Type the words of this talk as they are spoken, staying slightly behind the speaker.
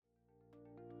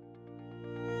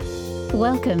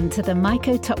Welcome to the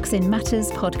Mycotoxin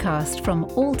Matters podcast from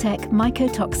Alltech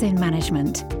Mycotoxin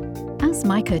Management. As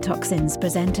mycotoxins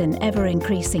present an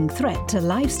ever-increasing threat to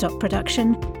livestock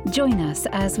production, join us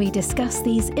as we discuss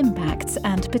these impacts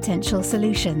and potential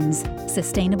solutions,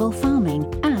 sustainable farming,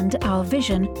 and our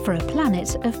vision for a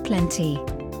planet of plenty.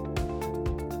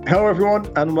 Hello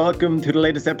everyone, and welcome to the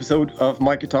latest episode of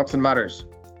Mycotoxin Matters.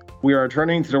 We are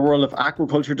returning to the world of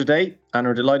aquaculture today and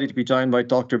are delighted to be joined by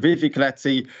Dr. Vivi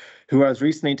Koletsi, who has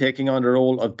recently taken on the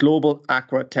role of Global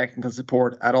Aqua Technical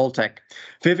Support at Alltech.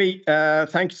 Vivi,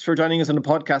 thanks for joining us on the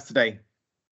podcast today.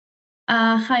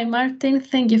 Hi, Martin.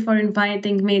 Thank you for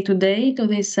inviting me today to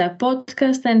this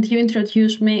podcast, and you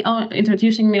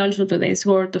introducing me also to this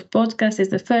world of podcast is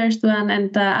the first one,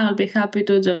 and I'll be happy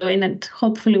to join, and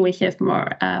hopefully we have more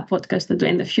podcasts to do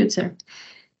in the future.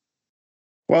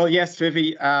 Well, yes,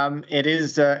 Vivi, it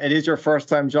is your first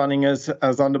time joining us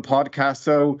as on the podcast,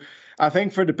 so I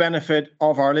think for the benefit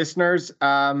of our listeners,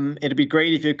 it'd be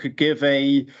great if you could give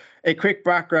a quick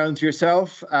background to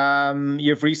yourself.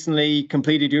 You've recently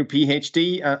completed your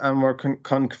PhD and were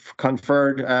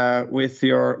conferred with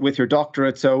your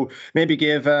doctorate. So maybe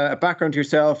give a background to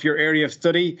yourself, your area of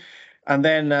study, and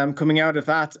then coming out of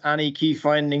that, any key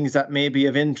findings that may be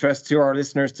of interest to our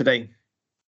listeners today.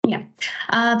 Yeah,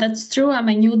 that's true. I'm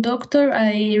a new doctor.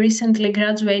 I recently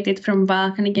graduated from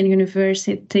Wageningen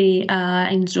University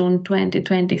in June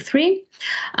 2023.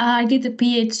 I did a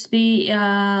PhD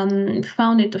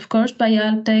founded, of course, by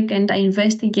Alltech, and I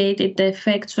investigated the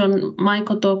effects on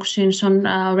mycotoxins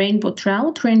on rainbow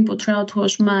trout. Rainbow trout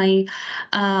was my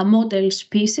model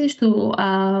species to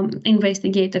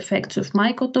investigate effects of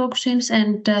mycotoxins,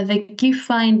 and the key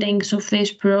findings of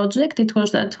this project, it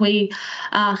was that we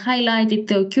highlighted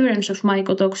the occurrence of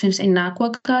mycotoxins in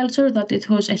aquaculture, that it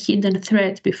was a hidden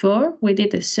threat before. We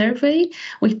did a survey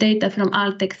with data from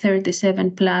Alltech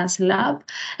 37 Plus lab,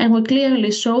 and we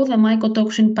clearly saw the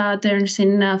mycotoxin patterns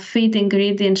in feed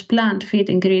ingredients, plant feed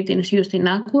ingredients used in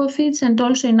aqua feeds, and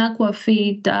also in aqua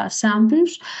feed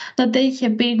samples that they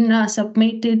have been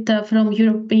submitted from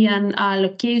European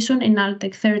location in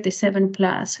Alltech 37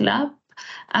 Plus lab.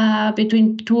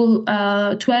 Between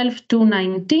 12 to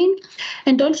 19,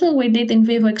 and also we did in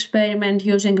vivo experiment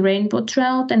using rainbow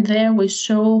trout, and there we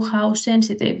saw how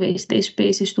sensitive is this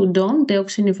species to DON,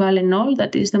 deoxynivalenol,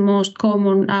 that is the most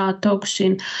common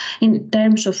toxin in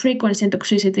terms of frequency and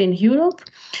toxicity in Europe.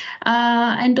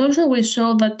 And also we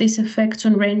saw that these effects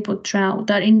on rainbow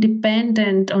trout are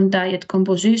independent on diet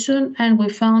composition, and we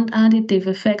found additive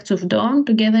effects of DON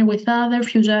together with other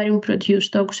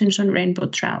fusarium-produced toxins on rainbow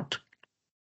trout.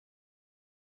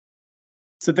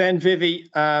 So then, Vivi,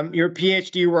 your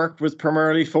PhD work was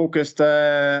primarily focused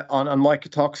on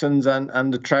mycotoxins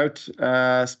and the trout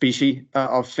species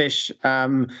of fish.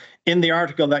 In the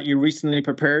article that you recently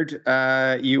prepared,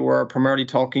 you were primarily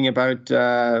talking about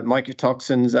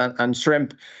mycotoxins and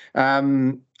shrimp.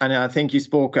 And I think you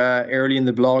spoke early in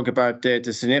the blog about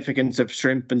the significance of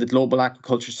shrimp in the global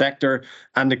aquaculture sector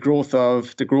and the growth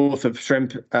of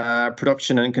shrimp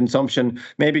production and consumption.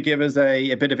 Maybe give us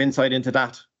a bit of insight into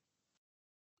that.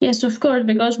 Yes, of course,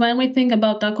 because when we think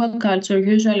about aquaculture,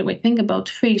 usually we think about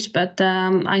fish, but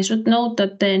I should note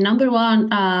that the number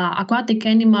one aquatic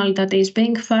animal that is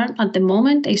being farmed at the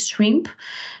moment is shrimp.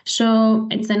 So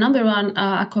it's the number one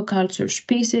aquaculture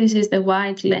species is the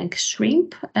white-leg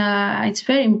shrimp. It's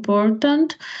very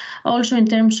important also in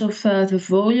terms of the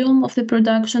volume of the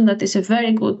production. That is a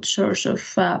very good source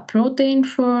of protein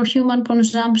for human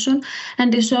consumption,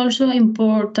 and is also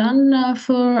important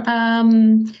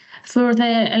for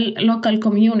the local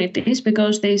communities,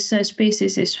 because this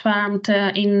species is farmed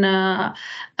in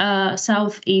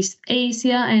Southeast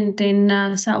Asia and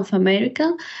in South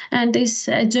America, and this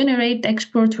generate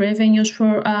export revenues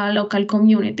for local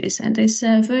communities, and it's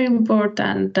a very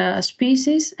important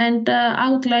species. And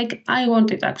I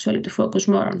wanted actually to focus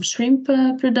more on shrimp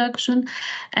production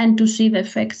and to see the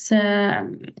effects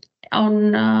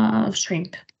on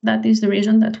shrimp. That is the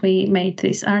reason that we made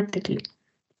this article.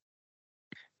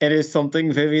 It is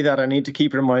something, Vivi, that I need to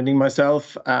keep reminding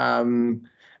myself.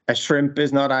 A shrimp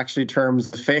is not actually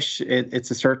terms of fish.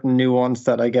 It's a certain nuance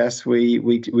that I guess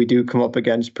we do come up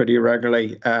against pretty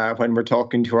regularly when we're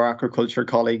talking to our aquaculture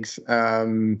colleagues.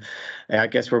 I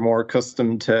guess we're more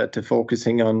accustomed to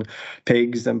focusing on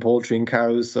pigs and poultry and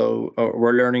cows. So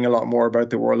we're learning a lot more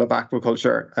about the world of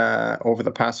aquaculture over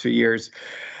the past few years.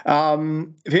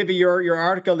 Vivi, your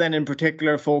article then in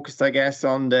particular focused, I guess,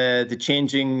 on the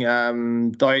changing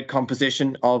diet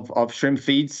composition of shrimp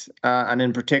feeds and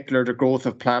in particular the growth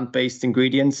of plant-based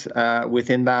ingredients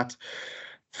within that.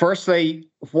 firstly,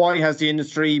 why has the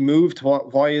industry moved?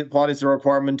 What is the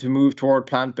requirement to move toward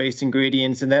plant-based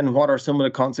ingredients? And then what are some of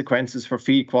the consequences for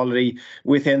feed quality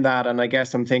within that? And I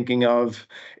guess I'm thinking of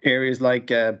areas like,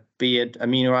 be it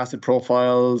amino acid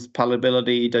profiles,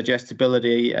 palatability,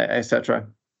 digestibility, etc.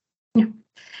 Yeah.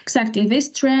 Exactly. This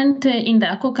trend in the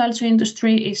aquaculture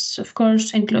industry is, of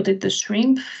course, included the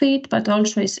shrimp feed, but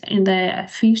also is in the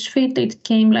fish feed. It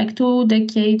came like 2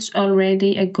 decades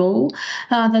already ago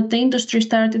that the industry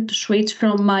started to switch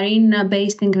from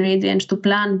marine-based ingredients to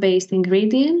plant-based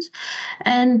ingredients.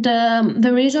 And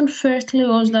the reason, firstly,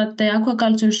 was that the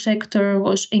aquaculture sector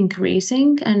was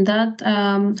increasing, and that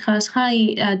has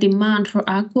high demand for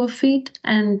aqua feed.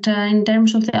 And in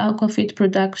terms of the aqua feed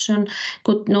production,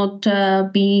 could not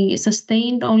be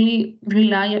sustained only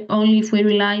if we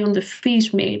rely on the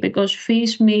fish meal, because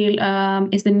fish meal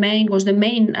was the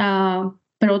main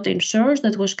protein source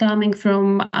that was coming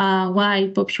from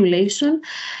wild population.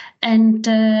 And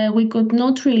we could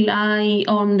not rely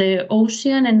on the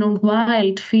ocean and on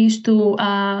wild fish to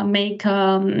make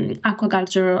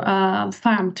aquaculture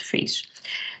farmed fish.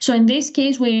 So in this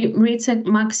case, we reached a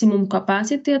maximum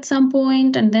capacity at some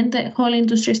point, and then the whole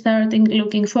industry started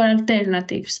looking for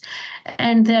alternatives.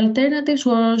 And the alternatives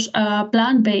was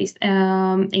plant-based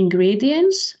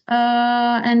ingredients,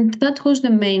 and that was the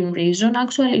main reason.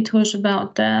 Actually, it was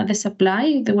about the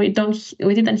supply. We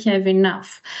didn't have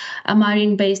enough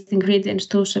marine-based ingredients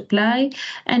to supply,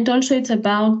 and also it's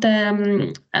about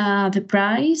the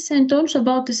price, and also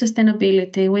about the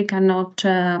sustainability. We cannot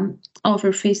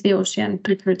overfish the ocean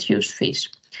to produce fish.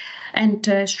 And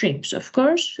shrimps, of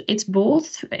course, it's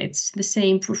both. It's the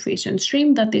same for fish and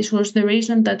shrimp. That this was the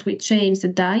reason that we changed the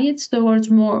diets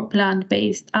towards more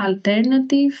plant-based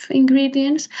alternative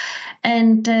ingredients.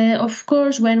 And of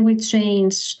course, when we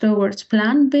change towards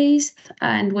plant-based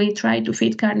and we try to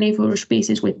feed carnivorous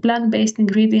species with plant-based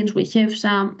ingredients, we have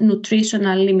some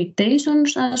nutritional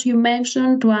limitations, as you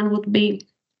mentioned. One would be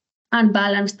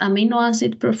unbalanced amino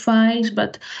acid profiles,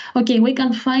 but okay, we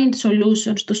can find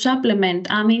solutions to supplement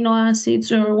amino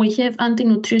acids, or we have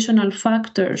anti-nutritional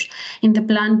factors in the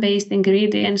plant-based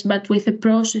ingredients, but with the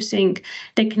processing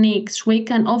techniques we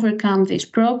can overcome these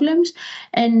problems.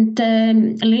 And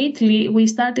lately we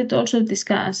started also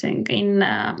discussing in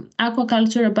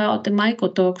aquaculture about the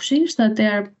mycotoxins that they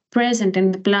are present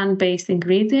in the plant-based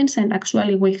ingredients, and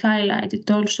actually we highlight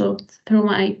it also through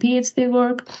my PhD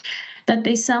work. That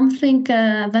is something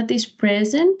that is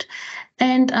present,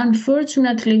 and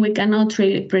unfortunately we cannot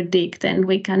really predict, and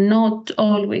we cannot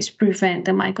always prevent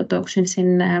the mycotoxins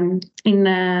in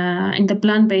the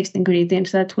plant-based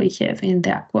ingredients that we have in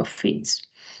the aqua feeds.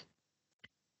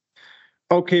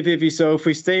 Okay, Vivi, so if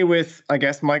we stay with, I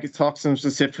guess, mycotoxins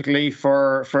specifically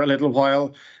for a little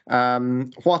while,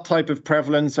 what type of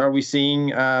prevalence are we seeing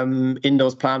in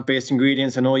those plant-based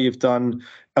ingredients? I know you've done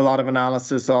a lot of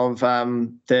analysis of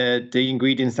the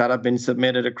ingredients that have been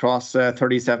submitted across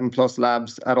 37 plus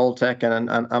labs at Alltech and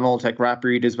Alltech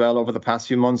RapRead as well over the past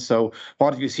few months. So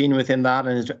what have you seen within that,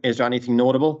 and is there anything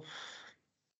notable?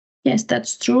 Yes,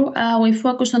 that's true. We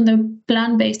focus on the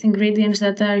plant-based ingredients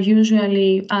that are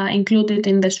usually included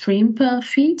in the shrimp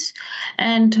feeds.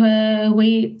 And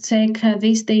we check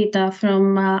this data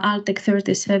from Alltech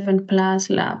 37 plus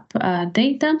lab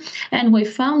data. And we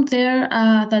found there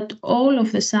that all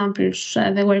of the samples,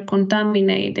 they were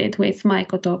contaminated with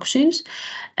mycotoxins.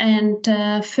 And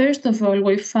first of all,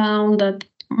 we found that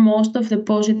most of the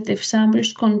positive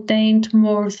samples contained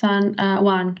more than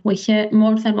one. We have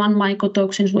more than one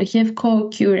mycotoxins. We have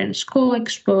co-occurrence,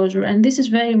 co-exposure, and this is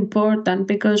very important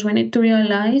because we need to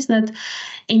realize that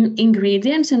in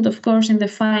ingredients and of course in the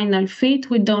final feed,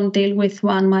 we don't deal with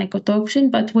one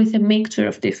mycotoxin, but with a mixture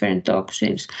of different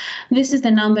toxins. This is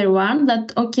the number one,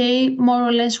 that okay, more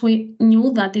or less we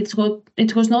knew that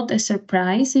it was not a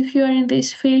surprise if you are in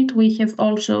this field. We have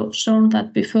also shown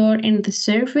that before in the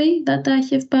survey that I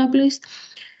have published.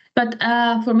 But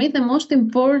for me, the most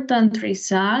important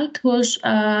result was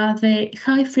the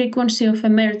high frequency of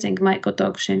emerging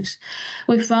mycotoxins.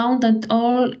 We found that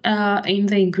all in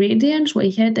the ingredients, we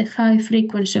had a high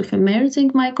frequency of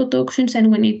emerging mycotoxins,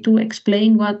 and we need to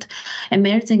explain what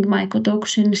emerging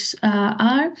mycotoxins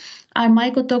are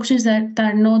mycotoxins that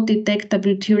are not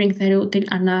detectable during the routine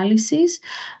analysis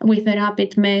with the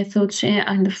rapid methods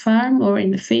on the farm or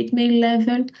in the feed mill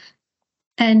level.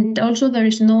 And also there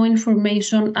is no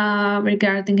information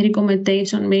regarding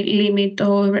recommendation limit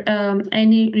or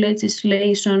any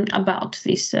legislation about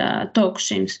these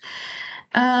toxins.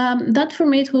 That for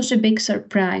me, it was a big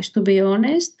surprise, to be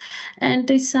honest.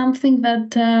 And it's something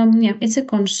that, it's a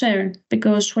concern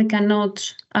because we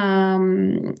cannot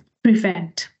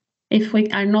prevent if we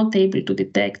are not able to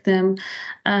detect them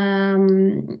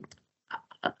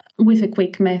with a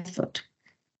quick method.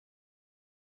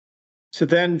 So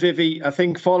then, Vivi, I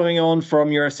think following on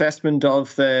from your assessment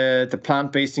of the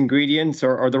plant-based ingredients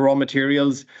or the raw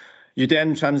materials, you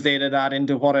then translated that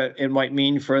into what it might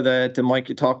mean for the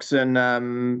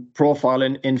mycotoxin profile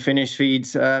in finished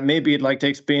feeds. Maybe you'd like to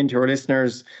explain to our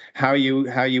listeners how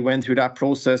you went through that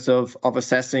process of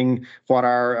assessing what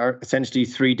are essentially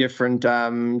three different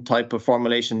type of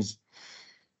formulations.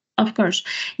 Of course,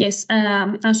 yes.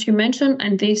 As you mentioned,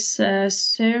 in this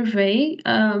survey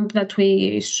that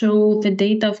we show the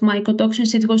data of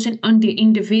mycotoxins, it wasn't on the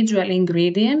individual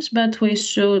ingredients, but we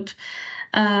should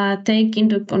take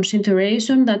into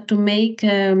consideration that to make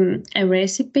a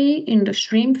recipe in the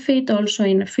shrimp feed, also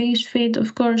in a fish feed,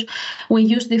 of course, we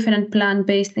use different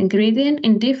plant-based ingredients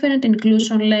in different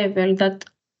inclusion level that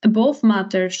both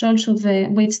matters, also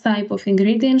which type of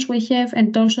ingredients we have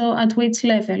and also at which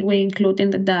level we include in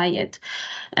the diet.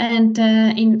 And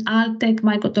in Alltech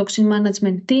Mycotoxin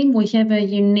Management team, we have a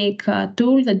unique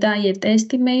tool, the diet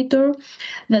estimator,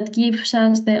 that gives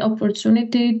us the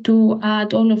opportunity to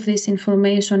add all of this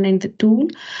information in the tool.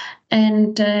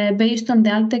 And based on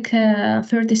the Alltech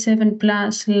 37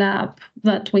 Plus lab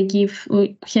that we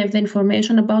have the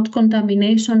information about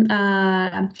contamination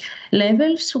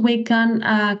levels, we can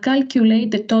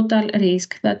calculate the total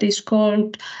risk that is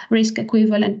called risk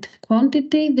equivalent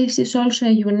quantity. This is also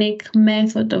a unique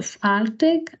method of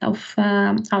Alltech, of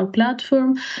our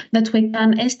platform, that we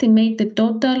can estimate the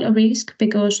total risk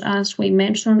because, as we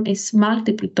mentioned, it's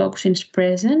multiple toxins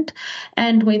present.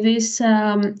 And with this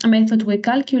method, we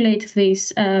calculate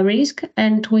this risk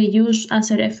and we use as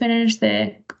a reference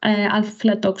the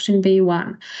aflatoxin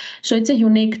B1. So it's a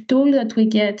unique tool that we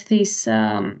get this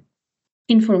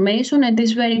information and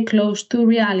is very close to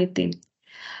reality.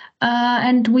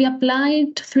 And we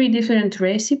applied three different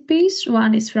recipes.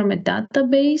 One is from a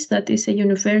database that is a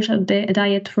universal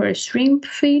diet for a shrimp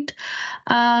feed.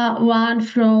 One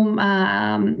from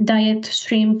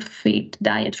shrimp feed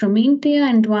diet from India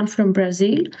and one from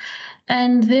Brazil.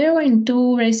 And there in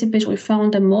two recipes we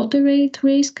found a moderate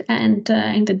risk, and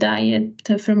in the diet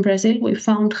from Brazil we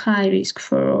found high risk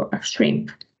for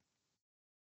shrimp.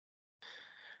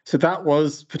 So that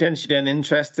was potentially an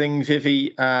interesting,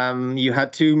 Vivi. You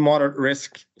had two moderate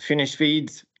risk finished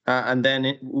feeds, and then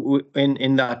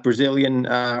in that Brazilian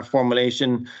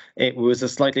formulation, it was a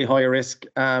slightly higher risk.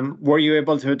 Were you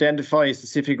able to identify a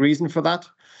specific reason for that?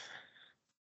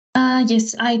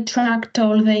 Yes, I tracked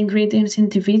all the ingredients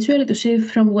individually to see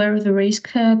from where the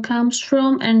risk comes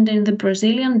from. And in the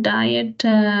Brazilian diet,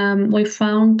 we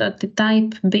found that the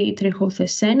type B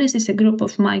trichothecenes is a group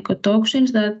of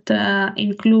mycotoxins that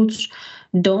includes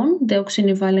DON,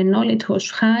 deoxynivalenol. It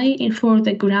was high for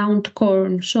the ground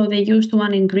corn. So they used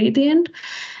one ingredient.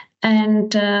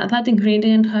 And that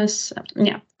ingredient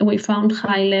we found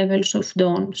high levels of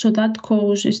DON. So that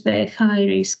causes the high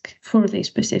risk for this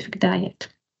specific diet.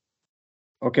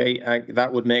 Okay,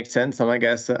 that would make sense, and I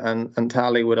guess and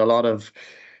tally with a lot of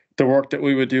the work that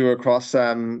we would do across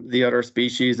the other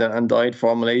species and diet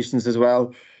formulations as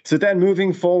well. So then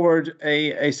moving forward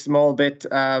a small bit,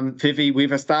 Vivi,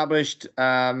 we've established,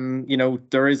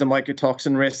 there is a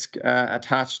mycotoxin risk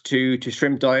attached to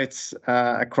shrimp diets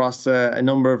across a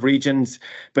number of regions.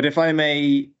 But if I'm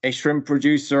a shrimp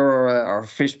producer or a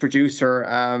fish producer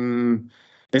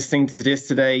listening to this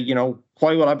today,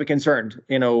 why would I be concerned?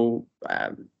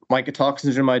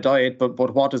 Mycotoxins in my diet,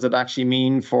 but what does it actually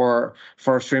mean for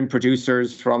shrimp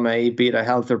producers from be it a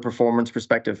health or performance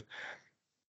perspective?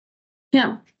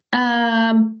 Yeah.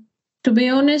 To be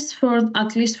honest,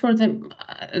 at least for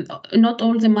not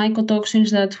all the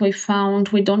mycotoxins that we found,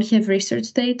 we don't have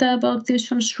research data about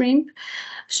this on shrimp.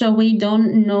 So we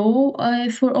don't know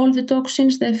for all the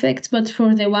toxins, the effects, but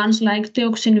for the ones like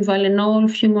deoxynivalenol,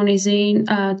 fumonisin,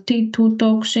 T2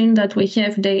 toxin that we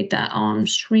have data on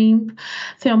shrimp.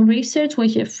 From research, we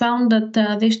have found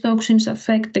that these toxins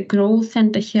affect the growth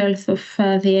and the health of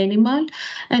the animal.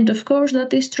 And of course,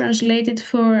 that is translated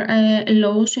for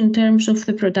loss in terms of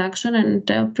the production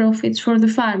and profits for the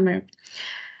farmer.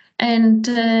 And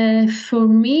for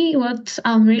me, what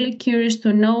I'm really curious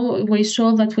to know, we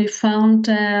saw that we found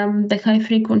the high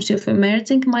frequency of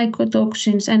emerging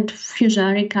mycotoxins and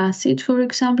fusaric acid, for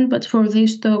example. But for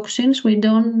these toxins, we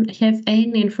don't have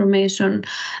any information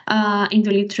in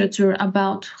the literature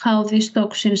about how these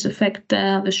toxins affect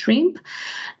the shrimp.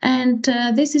 And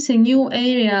this is a new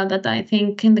area that I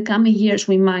think in the coming years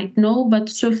we might know. But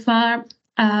so far,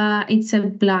 It's a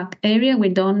black area. We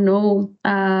don't know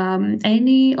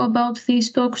any about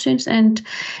these toxins, and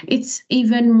it's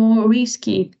even more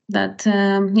risky that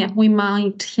we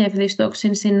might have these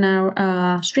toxins in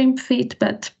our shrimp feed,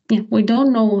 but we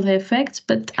don't know the effects.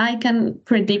 But I can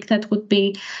predict that would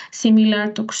be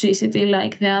similar toxicity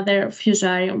like the other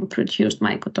fusarium-produced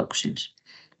mycotoxins.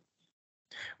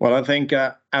 Well, I think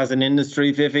as an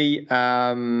industry, Vivi,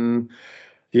 a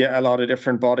lot of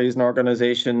different bodies and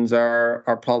organizations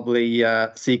are probably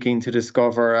seeking to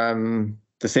discover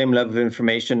the same level of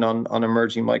information on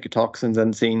emerging mycotoxins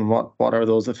and seeing what are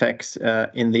those effects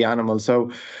in the animal.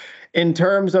 So in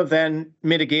terms of then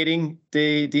mitigating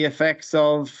the effects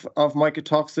of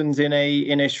mycotoxins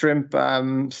in a shrimp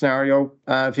scenario,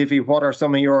 Vivi, what are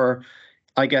some of your,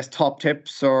 I guess, top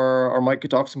tips or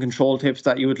mycotoxin control tips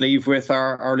that you would leave with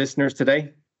our listeners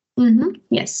today?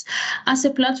 Yes. As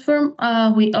a platform,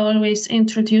 we always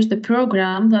introduce the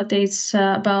program that is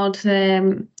about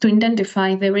to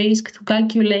identify the risk, to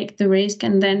calculate the risk,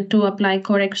 and then to apply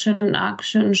correction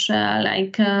actions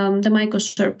like the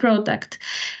MycoSure product.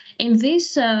 In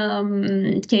this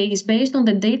case, based on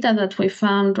the data that we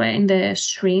found in the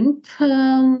shrimp,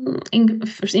 in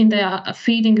the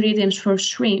feed ingredients for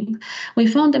shrimp, we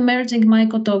found emerging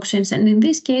mycotoxins, and in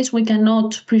this case, we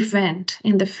cannot prevent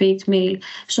in the feed meal.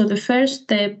 So the first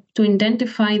step to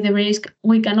identify the risk,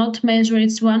 we cannot measure.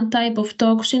 It's one type of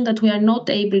toxin that we are not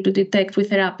able to detect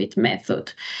with a rapid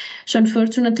method. So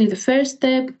unfortunately, the first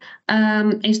step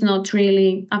is not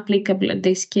really applicable in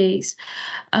this case.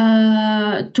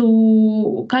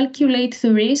 To calculate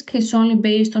the risk is only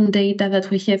based on data that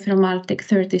we have from Alltech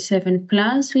 37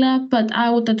 Plus lab, but I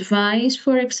would advise,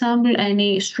 for example,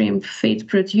 any shrimp feed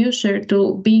producer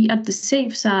to be at the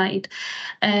safe side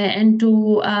and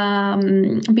to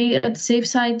be at the safe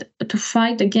side to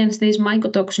fight against these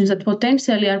mycotoxins that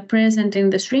potentially are present in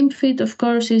the shrimp feed. Of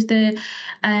course, is the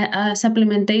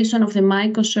supplementation of the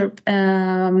MycoSure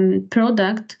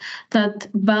product that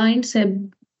binds a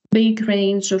big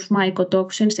range of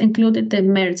mycotoxins, including the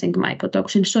emerging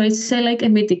mycotoxins. So it's like a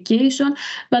mitigation,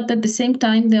 but at the same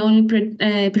time, the only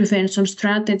prevention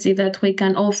strategy that we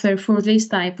can offer for this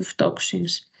type of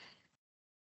toxins.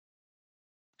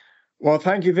 Well,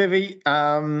 thank you, Vivi.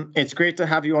 It's great to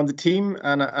have you on the team,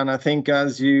 and I think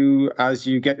as you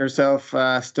get yourself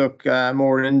stuck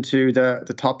more into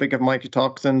the topic of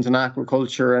mycotoxins and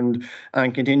aquaculture and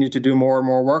continue to do more and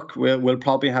more work, we'll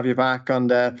probably have you back on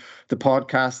the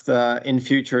podcast in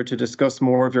future to discuss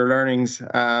more of your learnings.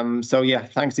 So yeah,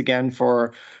 thanks again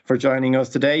for joining us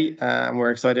today, and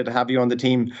we're excited to have you on the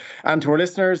team. And to our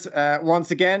listeners, once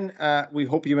again, we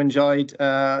hope you enjoyed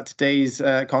today's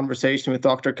conversation with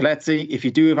Dr. Koletsi. If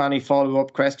you do have any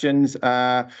follow-up questions,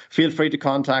 feel free to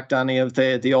contact any of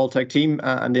the Alltech team,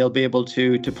 and they'll be able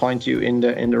to point you in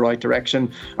the right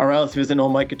direction. Or else visit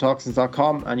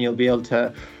knowmycotoxins.com and you'll be able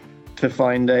to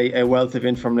find a wealth of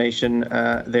information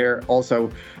there also.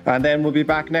 And then we'll be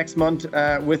back next month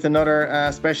with another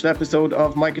special episode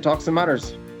of Mycotoxin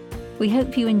Matters. We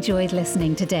hope you enjoyed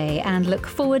listening today and look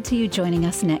forward to you joining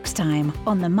us next time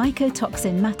on the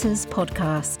Mycotoxin Matters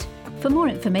podcast. For more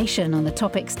information on the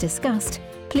topics discussed,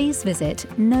 please visit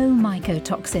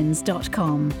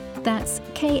knowmycotoxins.com. That's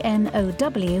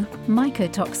KNOW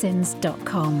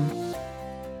mycotoxins.com.